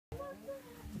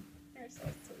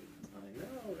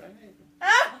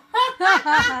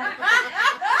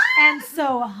And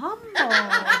so humble.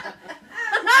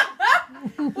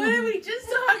 What did we just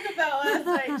talk about last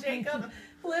night, Jacob?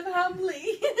 Live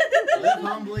humbly. Live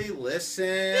humbly,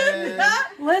 listen.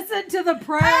 Listen to the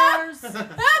prayers.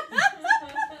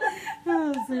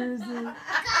 Oh, seriously.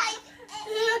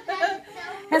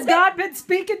 Has God been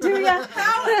speaking to you?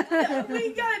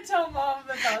 We gotta tell Mom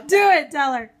about that. Do it,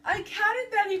 tell her. Like, how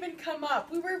did that even come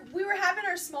up? We were having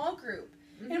our small group,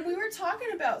 and we were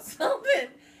talking about something.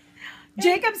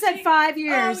 Jacob said 5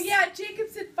 years. Oh yeah, Jacob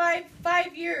said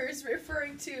 5 years,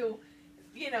 referring to,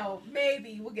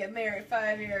 maybe we'll get married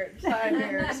 5 years,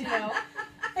 you know.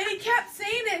 And he kept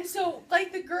saying it, and so,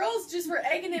 like, the girls just were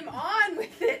egging him on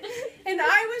with it. And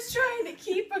I was trying to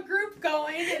keep a group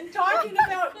going and talking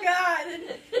about God. And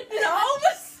all of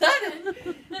a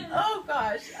sudden, oh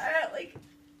gosh,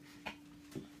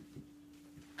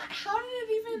 how did it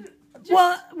even...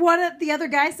 Well, the other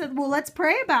guy said, well, let's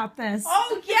pray about this.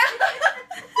 Oh, yeah.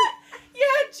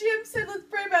 Yeah, Jim said, let's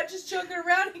pray about just joking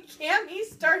around. And Cammy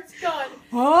starts going,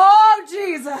 oh,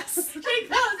 Jesus. He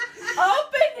goes,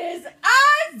 open his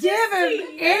eyes Give to him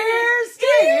see, ears to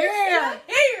hear.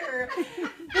 hear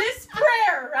this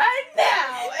prayer right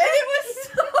now. And it was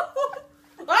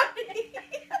so funny.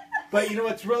 But you know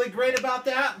what's really great about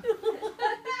that?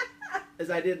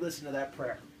 Is I did listen to that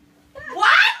prayer.